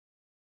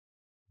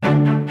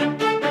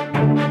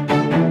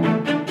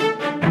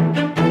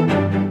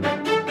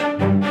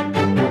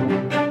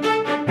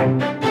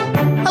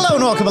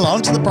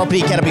along to the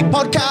Property Academy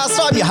podcast.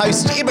 I'm your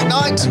host, Ed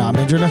McKnight. And I'm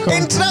Andrew Nicol.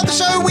 And today on the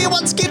show, we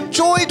once again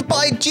joined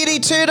by Jenny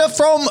Turner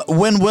from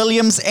Wynn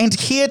Williams. And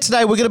here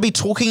today, we're going to be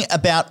talking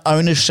about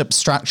ownership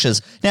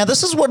structures. Now,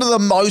 this is one of the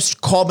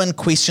most common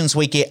questions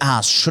we get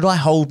asked. Should I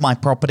hold my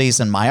properties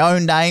in my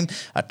own name,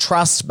 a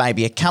trust,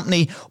 maybe a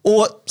company,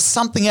 or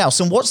something else?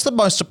 And what's the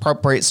most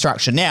appropriate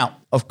structure? Now,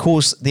 of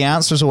course, the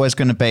answer is always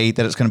going to be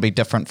that it's going to be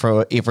different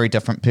for every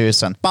different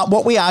person. But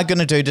what we are going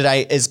to do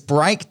today is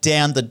break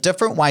down the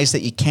different ways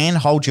that you can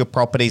hold your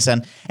properties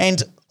in,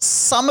 and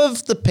some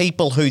of the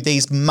people who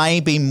these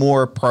may be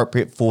more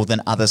appropriate for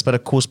than others. But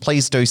of course,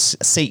 please do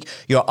seek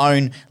your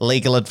own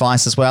legal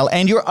advice as well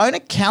and your own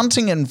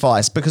accounting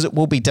advice, because it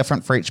will be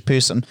different for each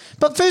person.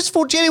 But first of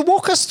all, Jenny,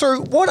 walk us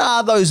through what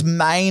are those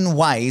main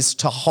ways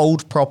to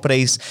hold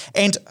properties,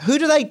 and who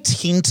do they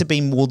tend to be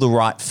more the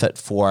right fit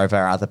for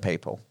over other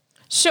people?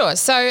 Sure.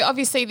 So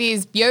obviously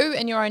there's you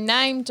in your own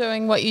name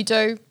doing what you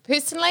do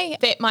personally.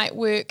 That might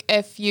work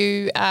if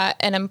you are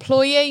an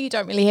employee, you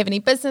don't really have any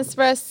business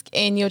risk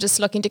and you're just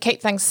looking to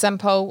keep things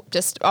simple,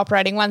 just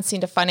operating one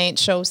set of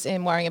financials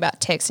and worrying about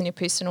tax in your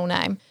personal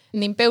name.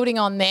 And then building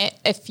on that,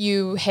 if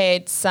you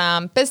had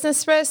some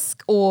business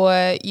risk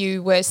or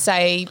you were,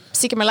 say,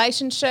 second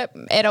relationship,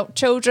 adult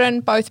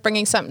children, both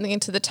bringing something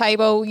into the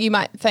table, you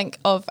might think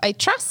of a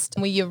trust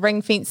where you're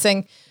ring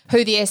fencing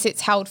who the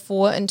asset's held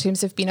for in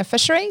terms of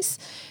beneficiaries.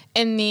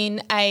 And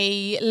then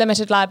a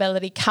limited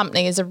liability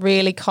company is a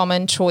really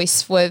common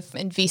choice with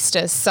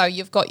investors. So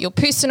you've got your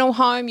personal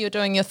home, you're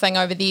doing your thing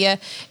over there,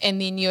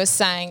 and then you're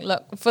saying,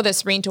 look, for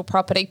this rental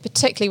property,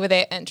 particularly with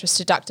that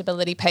interest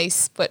deductibility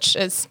piece, which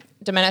is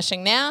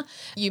diminishing now,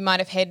 you might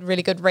have had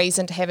really good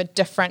reason to have a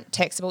different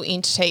taxable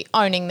entity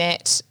owning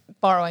that,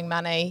 borrowing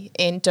money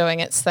and doing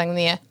its thing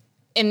there.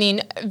 And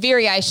then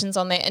variations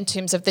on that in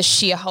terms of the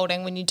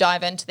shareholding. When you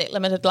dive into that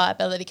limited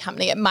liability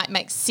company, it might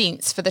make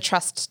sense for the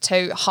trust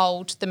to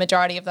hold the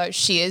majority of those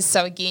shares.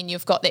 So again,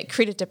 you've got that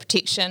creditor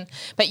protection,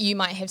 but you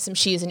might have some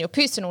shares in your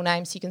personal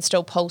name, so you can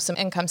still pull some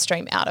income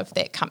stream out of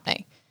that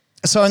company.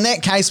 So in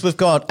that case, we've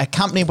got a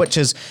company which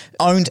is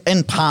owned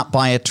in part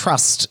by a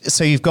trust.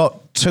 So you've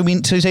got two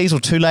entities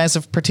or two layers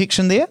of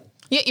protection there?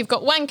 Yeah, you've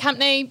got one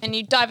company and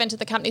you dive into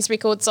the company's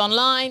records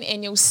online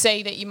and you'll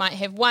see that you might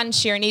have one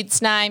share in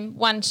Ed's name,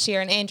 one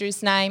share in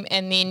Andrew's name,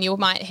 and then you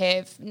might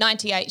have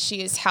 98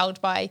 shares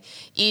held by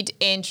Ed,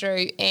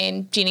 Andrew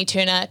and Jenny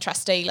Turner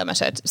Trustee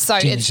Limited.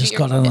 So Jenny's just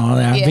got in on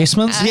our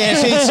investments.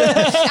 Yeah,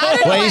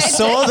 we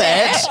saw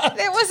that.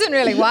 That wasn't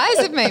really wise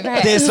of me,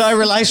 perhaps. There's no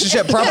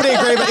relationship property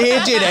agreement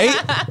here, Jenny.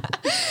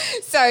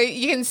 So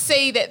you can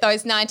see that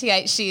those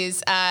 98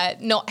 shares are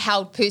not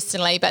held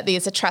personally, but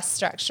there's a trust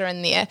structure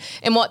in there.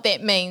 And what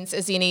that means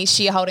is any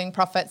shareholding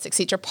profits,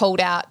 etc., pulled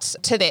out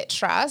to that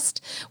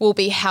trust will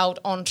be held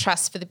on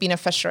trust for the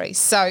beneficiaries.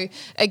 So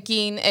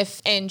again,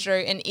 if Andrew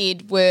and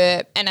Ed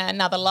were in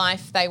another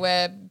life, they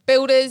were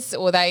builders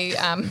or they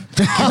unlikely,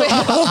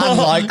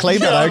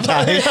 but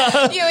okay.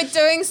 You were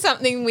doing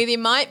something where there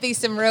might be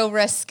some real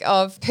risk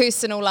of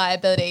personal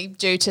liability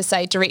due to,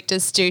 say,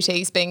 directors'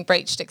 duties being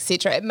breached,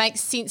 etc. It makes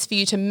sense for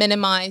you to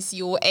minimise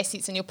your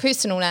assets in your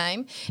personal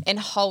name and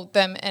hold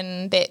them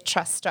in that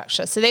trust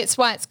structure. So that's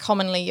why it's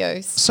commonly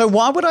used. So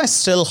why would I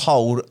still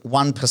hold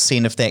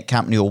 1% of that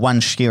company or one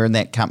share in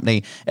that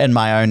company in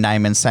my own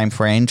name, and same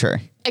for Andrew?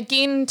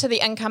 Again, to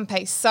the income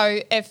piece.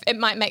 So if it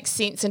might make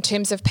sense in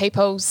terms of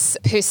people's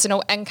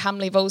personal income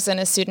levels in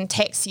a certain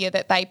tax year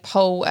that they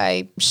pull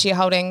a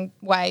shareholding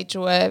wage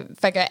or a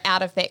figure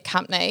out of that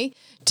company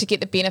to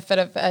get the benefit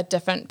of a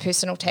different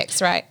personal tax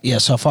rate. Yeah,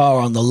 so if I were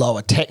on the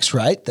lower tax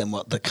rate than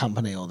what the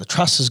company or the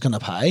trust is going to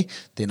pay,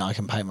 then I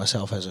can pay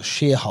myself as a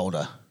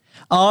shareholder.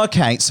 Oh,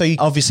 okay, so you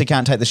obviously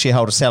can't take the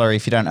shareholder salary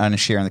if you don't own a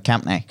share in the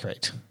company.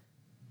 Correct.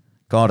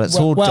 God, it's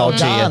all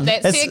dodgy.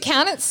 That's the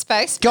accountant's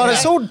space. God,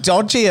 it's all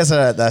dodgy as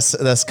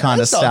this kind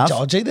of stuff. That's not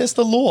dodgy, that's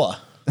the law.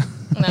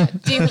 No,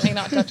 definitely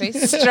not dodgy.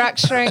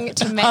 Structuring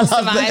to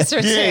maximise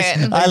return.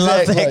 Yes, I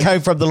love that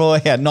code from the law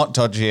here. Not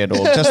dodgy at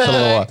all, just the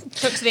law.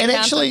 And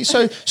actually,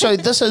 so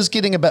this is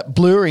getting a bit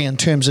blurry in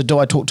terms of, do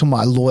I talk to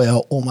my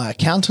lawyer or my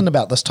accountant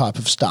about this type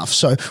of stuff?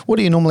 So what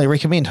do you normally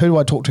recommend? Who do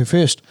I talk to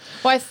first?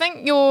 Well, I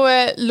think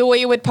your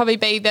lawyer would probably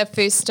be the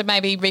first to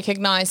maybe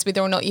recognise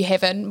whether or not you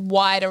have a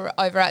wider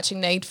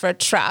overarching need for a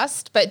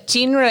trust. But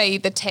generally,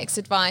 the tax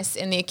advice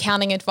and the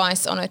accounting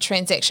advice on a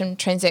transaction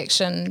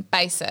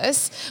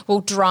basis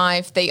will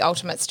drive the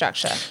ultimate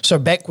structure. So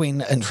back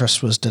when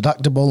interest was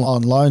deductible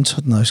on loans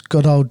in those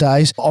good old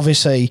days,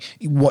 obviously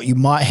what you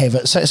might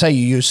have, say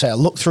you use, a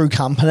look-through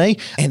company,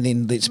 and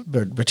then let's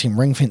pretend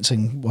ring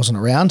fencing wasn't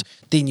around,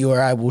 then you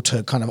were able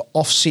to kind of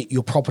offset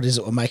your properties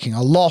that were making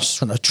a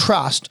loss in a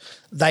trust.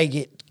 They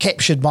get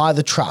captured by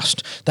the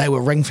trust. They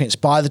were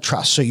ring-fenced by the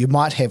trust. So you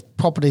might have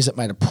properties that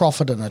made a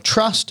profit in a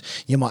trust.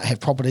 You might have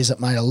properties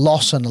that made a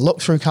loss in a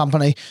look-through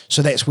company.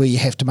 So that's where you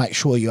have to make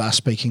sure you are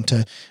speaking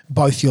to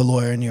both your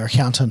lawyer and your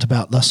accountant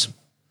about this.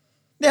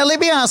 Now, let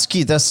me ask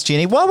you this,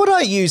 Jenny. Why would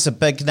I use a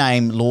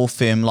big-name law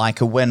firm like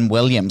a Wynn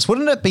Williams?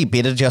 Wouldn't it be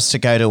better just to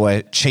go to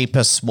a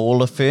cheaper,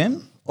 smaller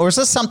firm? Or is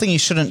this something you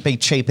shouldn't be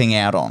cheaping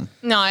out on?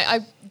 No, I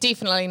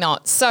Definitely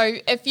not. So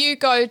if you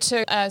go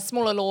to a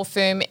smaller law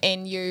firm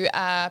and you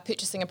are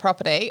purchasing a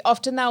property,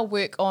 often they'll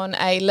work on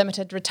a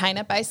limited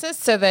retainer basis.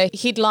 So the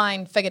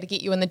headline figure to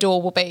get you in the door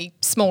will be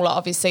smaller,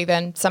 obviously,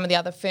 than some of the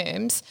other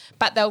firms,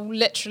 but they'll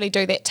literally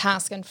do that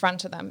task in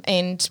front of them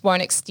and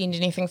won't extend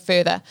anything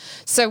further.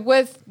 So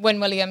with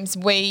Wynn Williams,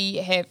 we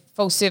have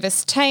full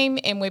service team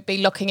and we'd be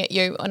looking at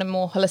you in a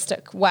more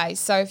holistic way.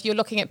 So if you're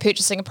looking at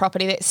purchasing a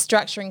property, that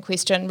structuring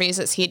question rears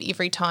its head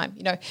every time.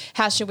 You know,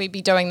 how should we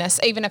be doing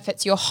this? Even if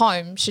it's your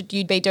home, should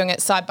you be doing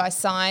it side by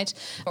side,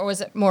 or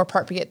is it more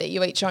appropriate that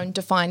you each own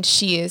defined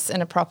shares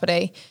in a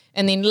property?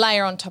 And then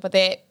layer on top of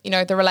that, you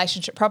know, the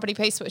relationship property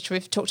piece, which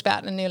we've talked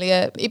about in an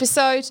earlier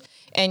episode,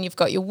 and you've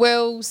got your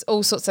wills,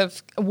 all sorts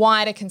of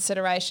wider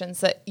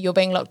considerations that you're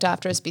being looked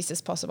after as best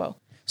as possible.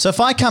 So if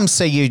I come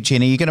see you,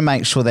 Jenny, you're going to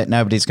make sure that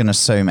nobody's going to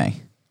sue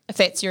me. If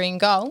that's your end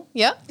goal,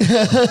 yeah.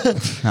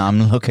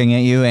 I'm looking at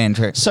you,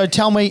 Andrew. So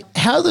tell me,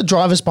 how are the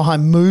drivers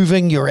behind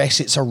moving your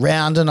assets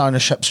around and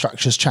ownership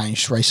structures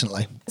changed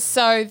recently?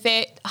 So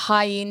that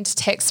high-end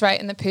tax rate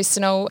in the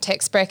personal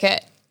tax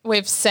bracket,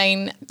 we've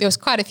seen there was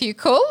quite a few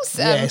calls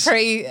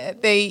pre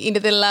the end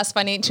of the last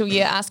financial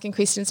year asking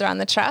questions around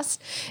the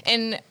trust.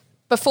 And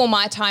before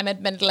my time,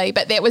 admittedly,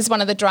 but that was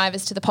one of the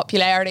drivers to the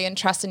popularity in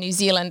trust in New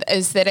Zealand,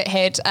 is that it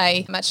had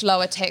a much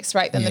lower tax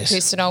rate than the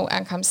personal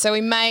income. So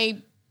we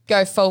may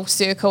go full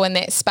circle in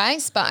that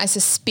space, but I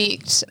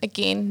suspect,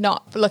 again,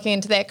 not looking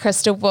into that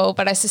crystal ball,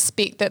 but I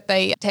suspect that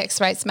the tax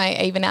rates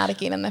may even out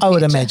again in the future. I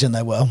would imagine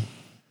they will.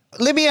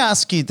 Let me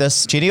ask you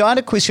this, Jenny. I had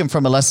a question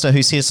from a listener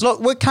who says,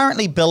 look, we're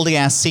currently building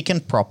our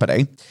second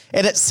property,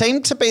 and it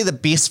seemed to be the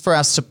best for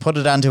us to put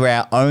it under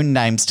our own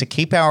names to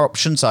keep our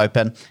options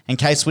open in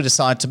case we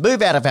decide to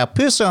move out of our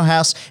personal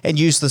house and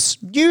use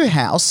this new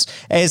house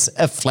as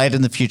a flat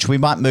in the future. We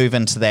might move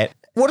into that.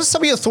 What are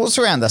some of your thoughts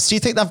around this? Do you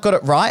think they've got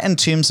it right in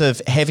terms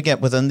of having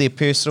it within their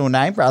personal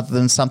name rather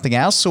than something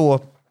else,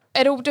 or?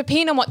 It'll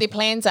depend on what their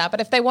plans are,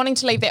 but if they're wanting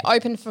to leave that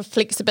open for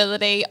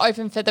flexibility,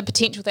 open for the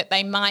potential that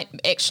they might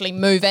actually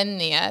move in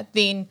there,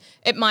 then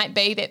it might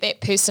be that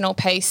that personal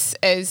piece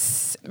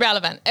is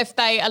relevant. If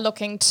they are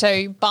looking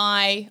to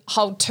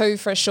hold two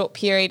for a short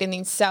period and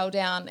then sell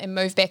down and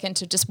move back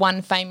into just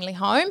one family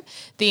home,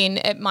 then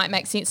it might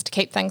make sense to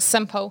keep things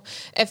simple.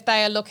 If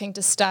they are looking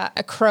to start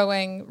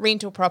accruing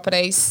rental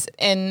properties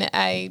in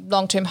a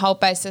long-term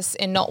hold basis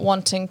and not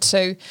wanting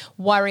to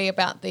worry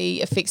about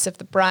the effects of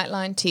the bright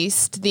line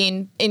test, then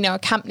a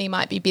company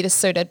might be better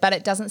suited, but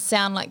it doesn't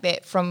sound like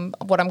that from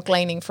what I'm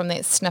gleaning from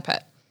that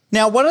snippet.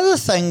 Now, one of the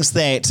things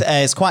that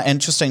is quite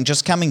interesting,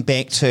 just coming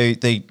back to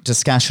the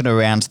discussion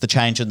around the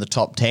change in the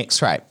top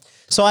tax rate.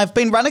 So I've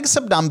been running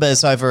some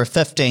numbers over a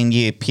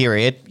 15-year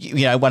period,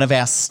 one of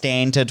our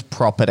standard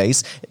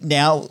properties,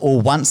 now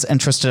or once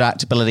interest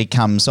deductibility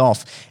comes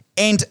off.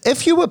 And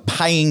if you were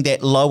paying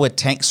that lower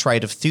tax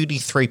rate of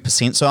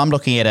 33%, so I'm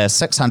looking at a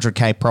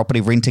 $600K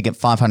property renting at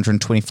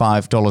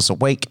 $525 a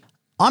week,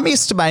 I'm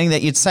estimating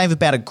that you'd save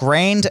about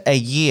 $1,000 a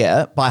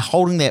year by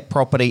holding that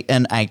property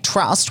in a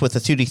trust with a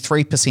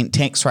 33%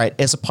 tax rate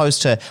as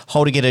opposed to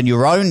holding it in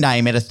your own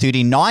name at a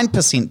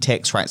 39%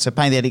 tax rate, so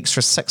paying that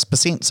extra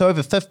 6%. So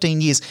over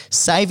 15 years,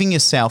 saving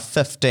yourself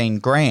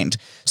 $15,000.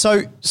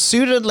 So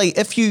certainly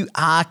if you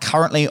are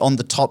currently on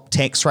the top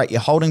tax rate, you're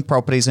holding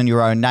properties in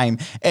your own name,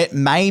 it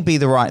may be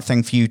the right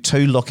thing for you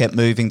to look at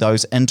moving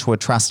those into a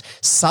trust,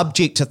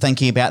 subject to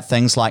thinking about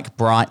things like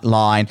bright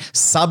line,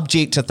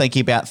 subject to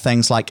thinking about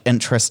things like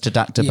interest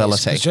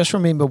deductibility. Yes, just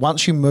remember,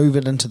 once you move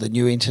it into the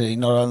new entity,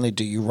 not only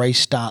do you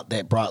restart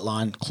that bright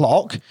line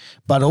clock,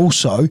 but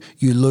also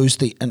you lose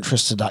the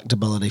interest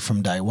deductibility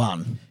from day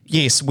one.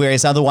 Yes,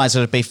 whereas otherwise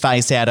it would be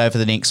phased out over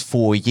the next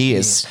 4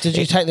 years. Yes. Did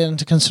you take that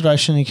into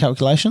consideration in your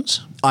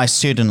calculations? I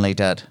certainly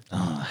did.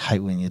 Oh, I hate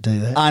when you do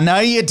that. I know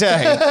you do.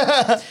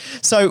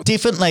 So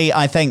definitely,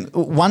 I think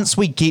once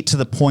we get to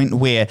the point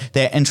where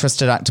that interest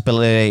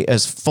deductibility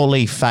is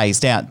fully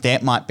phased out,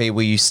 that might be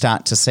where you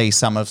start to see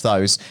some of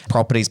those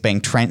properties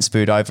being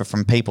transferred over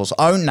from people's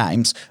own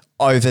names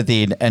over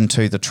then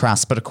into the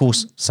trust. But of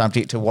course,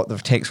 subject to what the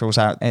tax rules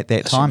are at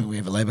that time. We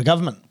have a Labor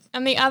government.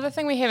 And the other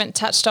thing we haven't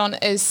touched on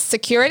is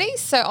securities.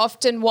 So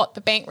often what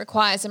the bank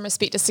requires in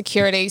respect to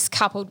securities,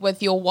 coupled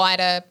with your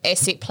wider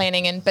asset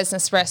planning and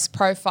business risk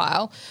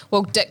profile,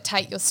 will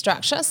dictate your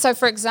structure. So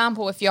for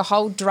example, if your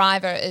whole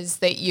driver is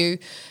that you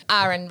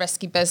are in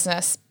risky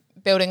business,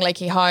 building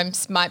leaky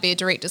homes might be a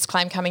director's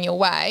claim coming your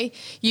way,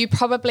 you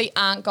probably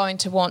aren't going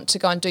to want to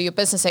go and do your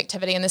business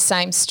activity in the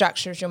same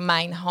structure as your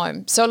main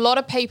home. So a lot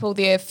of people,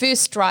 their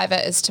first driver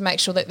is to make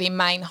sure that their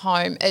main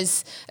home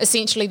is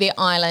essentially their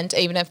island,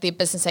 even if their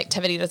business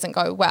activity doesn't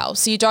go well.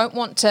 So you don't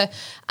want to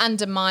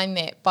undermine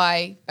that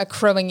by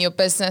accruing your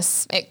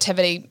business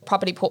activity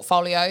property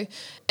portfolio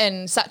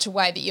in such a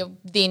way that you're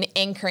then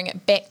anchoring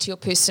it back to your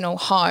personal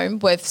home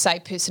with, say,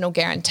 personal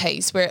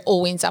guarantees, where it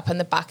all ends up in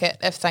the bucket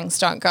if things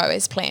don't go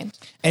as planned.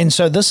 mind. And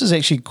so this is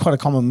actually quite a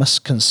common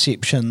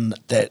misconception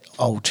that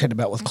I'll chat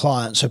about with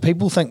clients. So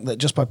people think that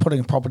just by putting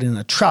a property in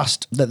a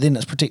trust, that then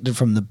it's protected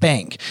from the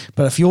bank.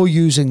 But if you're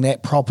using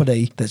that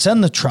property that's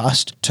in the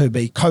trust to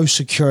be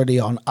co-security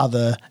on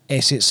other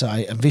assets,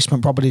 say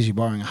investment properties, you're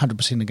borrowing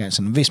 100% against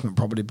an investment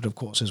property. But of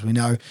course, as we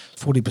know,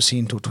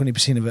 40% or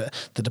 20% of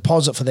it, the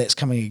deposit for that's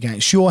coming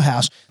against your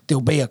house,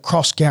 there'll be a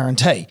cross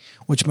guarantee,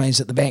 which means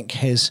that the bank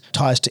has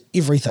ties to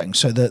everything.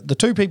 So the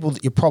two people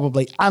that you're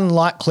probably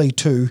unlikely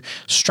to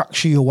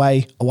structure your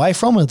way away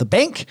from are the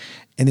bank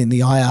and then the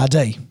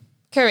IRD.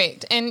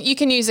 Correct. And you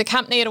can use a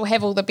company, it'll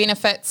have all the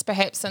benefits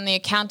perhaps in the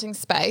accounting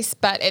space,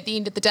 but at the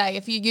end of the day,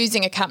 if you're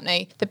using a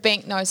company, the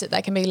bank knows that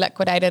they can be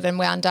liquidated and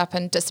wound up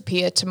and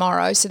disappear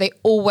tomorrow. So they're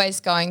always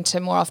going to,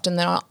 more often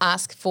than not,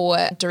 ask for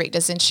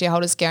directors and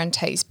shareholders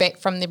guarantees back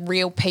from the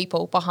real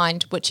people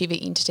behind whichever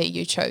entity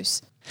you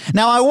choose.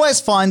 Now, I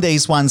always find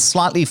these ones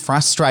slightly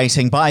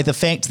frustrating by the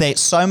fact that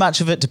so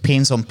much of it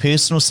depends on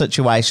personal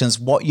situations,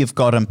 what you've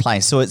got in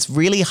place. So it's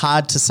really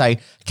hard to say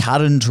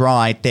cut and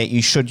dry that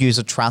you should use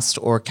a trust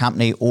or a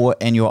company or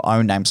in your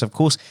own name. So, of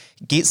course,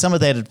 get some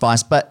of that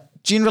advice. But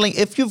generally,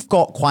 if you've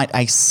got quite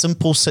a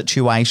simple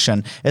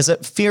situation, is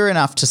it fair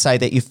enough to say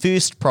that your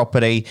first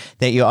property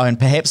that you own,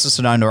 perhaps it's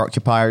an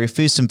owner-occupier, your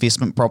first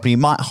investment property, you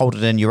might hold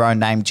it in your own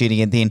name,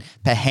 Jenny, and then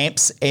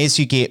perhaps as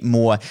you get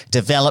more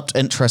developed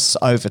interests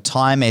over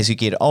time, as you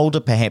get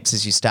older, perhaps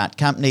as you start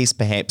companies,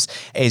 perhaps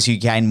as you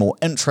gain more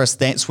interest,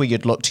 that's where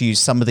you'd look to use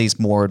some of these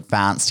more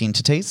advanced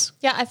entities?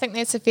 Yeah, I think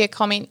that's a fair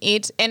comment,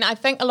 Ed. And I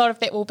think a lot of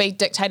that will be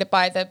dictated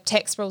by the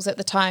tax rules at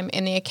the time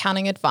and the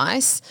accounting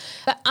advice.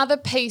 The other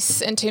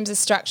piece in terms of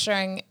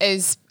structuring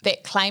is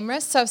that claim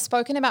risk. So I've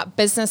spoken about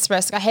business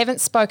risk. I haven't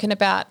spoken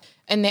about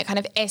in that kind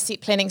of asset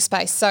planning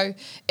space. So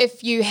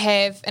if you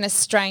have an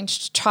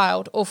estranged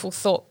child, awful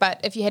thought, but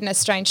if you had an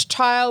estranged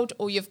child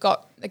or you've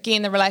got,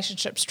 again, the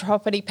relationships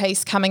property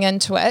piece coming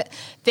into it,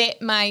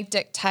 that may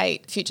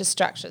dictate future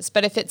structures.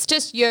 But if it's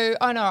just you,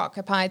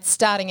 owner-occupied,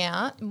 starting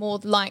out, more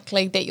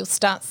likely that you'll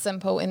start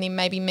simple and then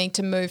maybe need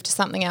to move to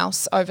something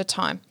else over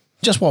time.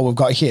 Just what we've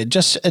got here,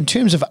 just in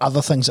terms of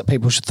other things that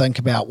people should think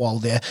about while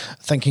they're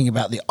thinking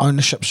about the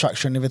ownership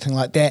structure and everything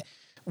like that,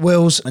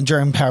 wills,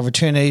 enduring power of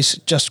attorneys,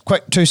 just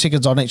quick 2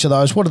 seconds on each of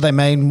those. What do they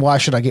mean? Why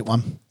should I get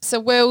one? So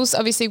wills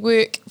obviously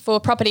work for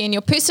property in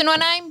your personal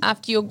name.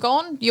 After you're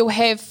gone, you'll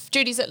have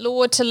duties at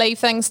law to leave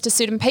things to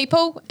certain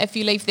people. If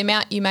you leave them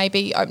out, you may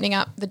be opening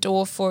up the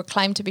door for a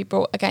claim to be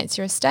brought against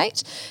your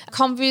estate.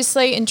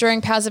 Conversely,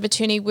 enduring powers of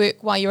attorney work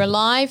while you're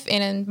alive,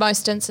 and in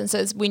most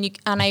instances when you're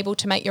unable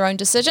to make your own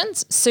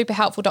decisions. Super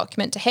helpful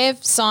document to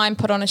have, sign,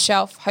 put on a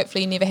shelf,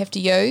 hopefully you never have to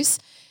use.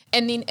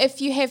 And then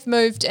if you have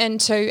moved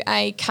into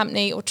a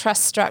company or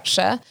trust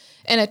structure,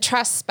 in a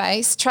trust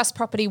space, trust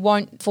property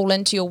won't fall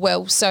into your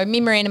will. So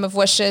memorandum of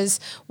wishes,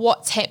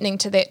 what's happening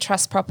to that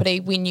trust property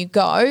when you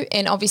go,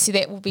 and obviously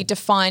that will be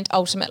defined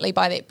ultimately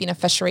by that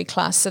beneficiary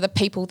class, so the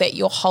people that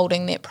you're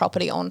holding that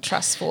property on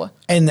trust for.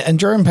 And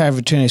enduring power of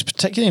attorney is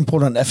particularly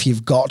important if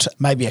you've got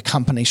maybe a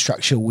company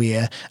structure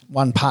where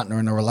one partner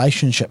in a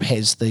relationship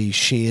has the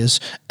shares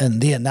in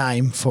their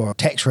name for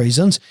tax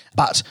reasons,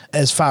 but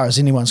as far as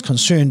anyone's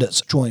concerned,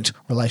 it's joint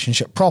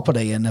relationship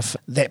property, and if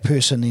that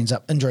person ends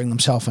up injuring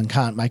themselves and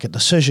can't make a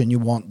decision, you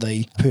want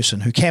the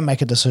person who can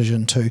make a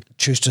decision to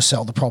choose to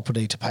sell the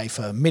property to pay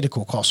for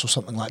medical costs or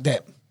something like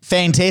that.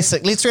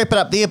 Fantastic. Let's wrap it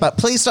up there, but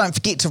please don't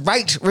forget to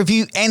rate,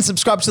 review and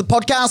subscribe to the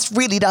podcast.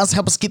 Really does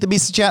help us get the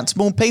message out to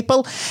more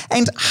people.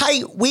 And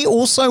hey, we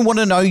also want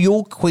to know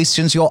your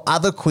questions, your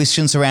other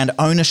questions around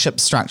ownership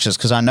structures,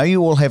 because I know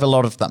you all have a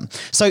lot of them.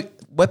 So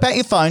whip out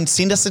your phone,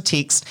 send us a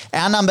text.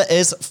 Our number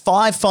is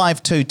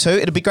 5522.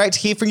 It'd be great to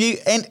hear from you.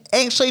 And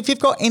actually, if you've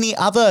got any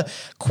other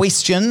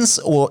questions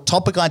or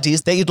topic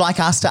ideas that you'd like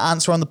us to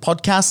answer on the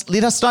podcast,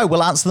 let us know.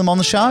 We'll answer them on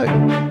the show.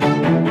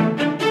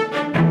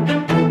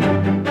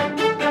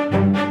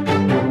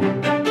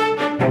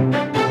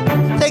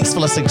 Thanks for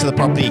listening to the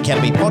Property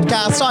Academy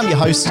podcast. I'm your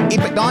host, Ed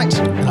McKnight.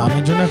 And I'm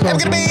Andrew Nicol. And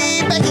we're going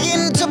to be back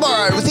again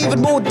tomorrow with even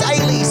more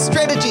daily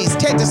strategies,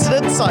 tactics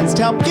and insights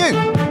to help you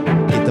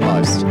get the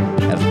most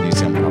out of the New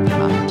Zealand property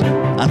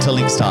market. Until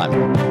next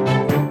time.